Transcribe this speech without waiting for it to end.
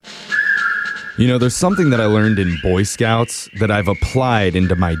You know, there's something that I learned in Boy Scouts that I've applied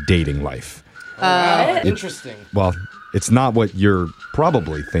into my dating life. Wow, interesting. Well, it's not what you're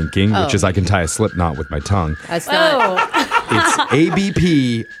probably thinking, which is I can tie a slip knot with my tongue. That's not. It's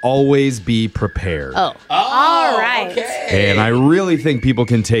ABP, always be prepared. Oh. All right. Okay. And I really think people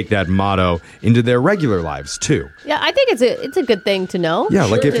can take that motto into their regular lives, too. Yeah, I think it's a good thing to know. Yeah,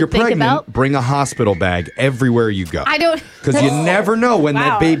 like if to you're think pregnant, about. bring a hospital bag everywhere you go. I don't. Because you never know when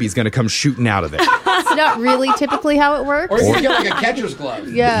that baby's going to come shooting out of there. It's not really typically how it works. Or you get like a catcher's glove.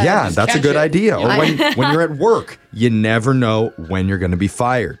 Yeah. Yeah, Just that's a catch good it. idea. Or when you're at work, you never know when you're going to be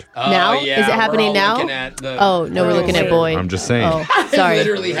fired. Now? Oh, yeah, Is it happening we're all now? looking at the Oh, no, we're looking at boy. I'm just saying. Oh, It sorry.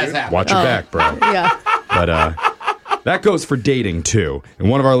 literally has happened. Watch your back, bro. Yeah. But that goes for dating, too. And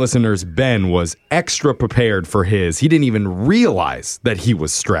one of our listeners, Ben, was extra prepared for his. He didn't even realize that he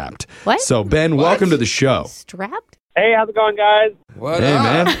was strapped. What? So, Ben, welcome to the show. Strapped? Hey, how's it going, guys? What Hey, up?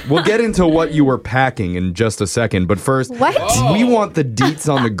 man. We'll get into what you were packing in just a second. But first, What? we want the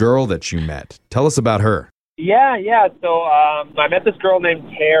deets on the girl that you met. Tell us about her. Yeah. So I met this girl named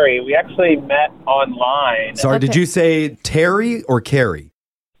Terri. We actually met online. Sorry, did you say Terry or Carrie?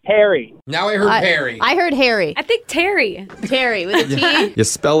 Terri. Now I heard Perry. I heard Harry. I think Terry. Terry with a T. You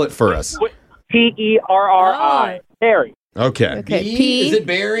spell it for us. Terri. Terri. Okay. Okay. B? P. Is it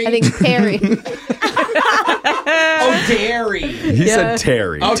Barry? I think Perry. Oh, Dairy. He said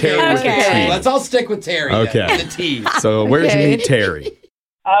Terry. Okay, Terry with okay. the T. Let's all stick with Terry. then, Okay. with the T. So where did you Okay. meet Terry?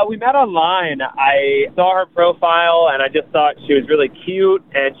 We met online. I saw her profile, and I just thought she was really cute.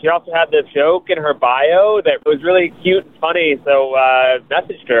 And she also had this joke in her bio that was really cute and funny, so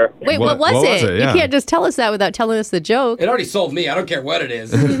messaged her. Wait, What- what was what was it? it? Yeah. You can't just tell us that without telling us the joke. It already sold me. I don't care what it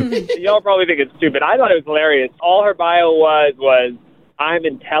is. Y'all probably think it's stupid. I thought it was hilarious. All her bio was I'm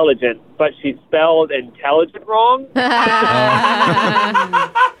intelligent, but she spelled intelligent wrong.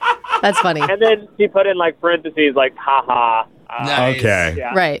 That's funny. And then she put in like parentheses like haha. Nice. Okay.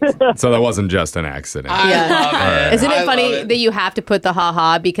 Yeah. Right. So that wasn't just an accident. I Yeah. love it. Isn't I it love funny it. that you have to put the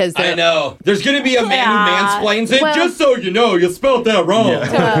ha-ha because I they're... know. There's going to be a man who mansplains it. Well- Just so you know, you spelled that wrong.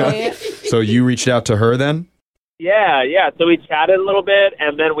 So you reached out to her then? Yeah. So we chatted a little bit,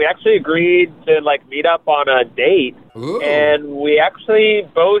 and then we actually agreed to like meet up on a date. Ooh. And we actually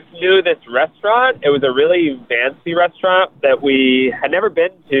both knew this restaurant. It was a really fancy restaurant that we had never been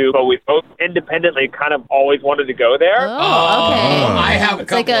to, but we both independently kind of always wanted to go there. Oh, okay. I have a It's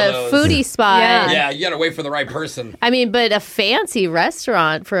couple like a of those. foodie spot. Yeah, you got to wait for the right person. I mean, but a fancy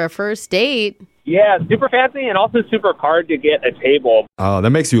restaurant for a first date. Yeah, super fancy and also super hard to get a table. Oh,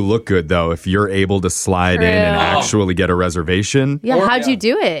 that makes you look good, though, if you're able to slide in and True. actually get a reservation. Yeah, Or- how'd you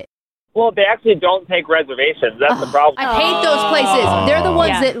do it? Well, they actually don't take reservations. That's the problem. I hate those places. They're the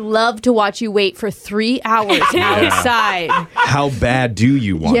ones Yeah. that love to watch you wait for 3 hours outside. How bad do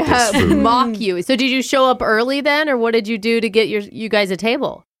you want this Yeah, food? mock you. So did you show up early then, or what did you do to get you guys a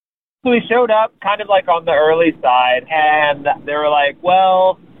table? So we showed up kind of like on the early side, and they were like,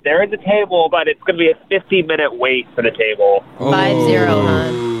 well, there is a table, but it's going to be a 50-minute wait for the table. 5-0,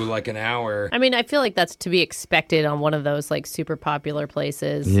 huh? Ooh, like an hour. I mean, I feel like that's to be expected on one of those like super popular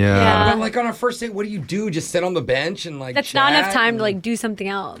places. Yeah. But like on a first date, what do? Just sit on the bench and like That's not enough chat time and- to like do something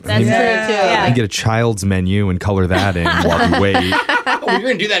else. That's true too. Yeah. And get a child's menu and color that in while you wait. Oh, you're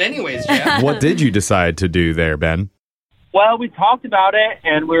going to do that anyways, Jeff. What did you decide to do there, Ben? Well, we talked about it,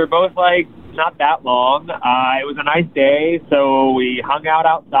 and we were both like, not that long. It was a nice day, so we hung out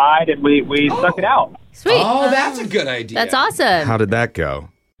outside, and we stuck it out. Sweet. Oh, that's a good idea. That's awesome. How did that go?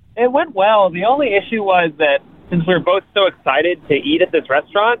 It went well. The only issue was that since we were both so excited to eat at this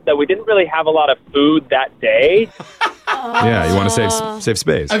restaurant, that we didn't really have a lot of food that day. Yeah, you want to save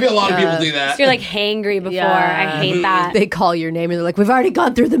space. I feel a lot of people do So that. you're like hangry before. Yeah. I hate that. They call your name and they're like, we've already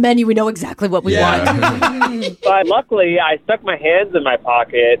gone through the menu. We know exactly what we want. But luckily, I stuck my hands in my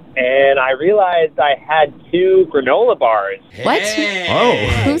pocket, and I realized I had 2 granola bars. What? Hey.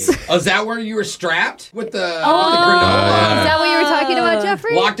 Oh. Oh, is that where you were strapped with the, with the Is granola? that what you were talking about,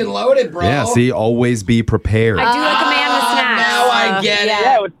 Jeffrey? Locked and loaded, bro. Yeah, see, always be prepared. I do like a man with snacks. Now I get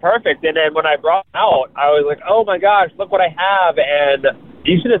Yeah, it was perfect. And then when I brought it out, I was like, oh my gosh, look what I have. And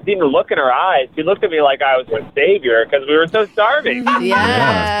you should have seen the look in her eyes. She looked at me like I was her savior because we were so starving.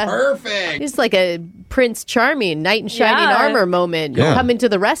 Yeah. Perfect. It's like a Prince Charming, knight in shining Yeah. armor moment. Yeah. Coming to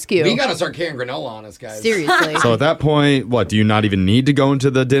the rescue. We got to start carrying granola on us, guys. Seriously. So at that point, what, do you not even need to go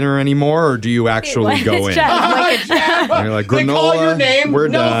into the dinner anymore, or do you actually go in? Yeah. And you're like, They call granola, your name. we're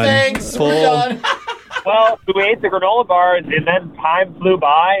no done. thanks. Full. We're done. Well, we ate the granola bars, and then time flew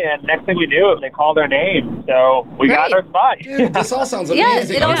by, and next thing we knew, they called our name. So we got Great. our spot. Dude, this all sounds Yeah,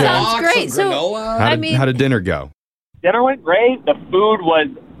 amazing. it all A sounds box great. of So- granola. How I did, mean- how did dinner go? Dinner went great. The food was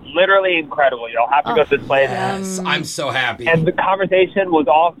literally incredible. You'll have to go to this place. Yes, I'm so happy. And the conversation was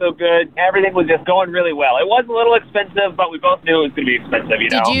also good. Everything was just going really well. It was a little expensive, but we both knew it was going to be expensive, you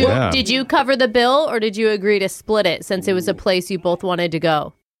know? Did you cover the bill or did you agree to split it since it was a place you both wanted to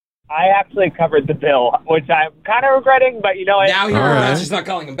go? I actually covered the bill, which I'm kind of regretting, but you know what? Now you're All right. just not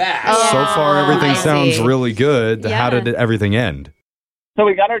calling him back. So far, everything I sounds see. really good. Yeah. How did everything end? So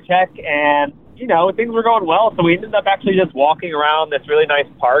we got our check, and, you know, things were going well. So we ended up actually just walking around this really nice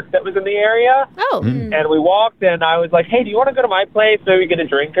park that was in the area. Oh. And we walked, and I was like, hey, do you want to go to my place so we get a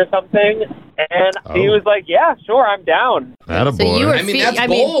drink or something? And he was like, yeah, sure, I'm down. Attaboy. So you were I mean, that's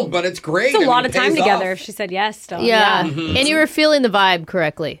bold, but it's great. It's a lot of it time pays together. off. She said yes still. Yeah. And you were feeling the vibe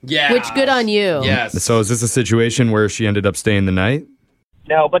correctly. Yeah. Which good on you. Yes. So is this a situation where she ended up staying the night?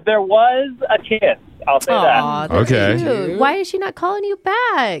 No, but there was a kiss. I'll say Aw, that. that's Okay. cute. Why is she not calling you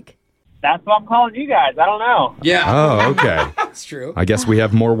back? That's why I'm calling you guys. I don't know. Yeah. Oh, okay. That's true. I guess we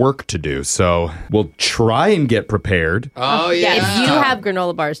have more work to do. So we'll try and get prepared. Oh, yeah. If you have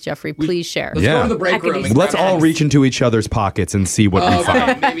granola bars, Jeffrey, please share. Let's Yeah. go to the break That could room. be and Let's grab all eggs. reach into each other's pockets and see what we Okay,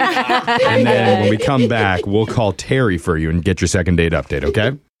 find. maybe not. And then when we come back, we'll call Terry for you and get your second date update,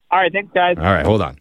 okay? All right, thanks, guys. All right, hold on.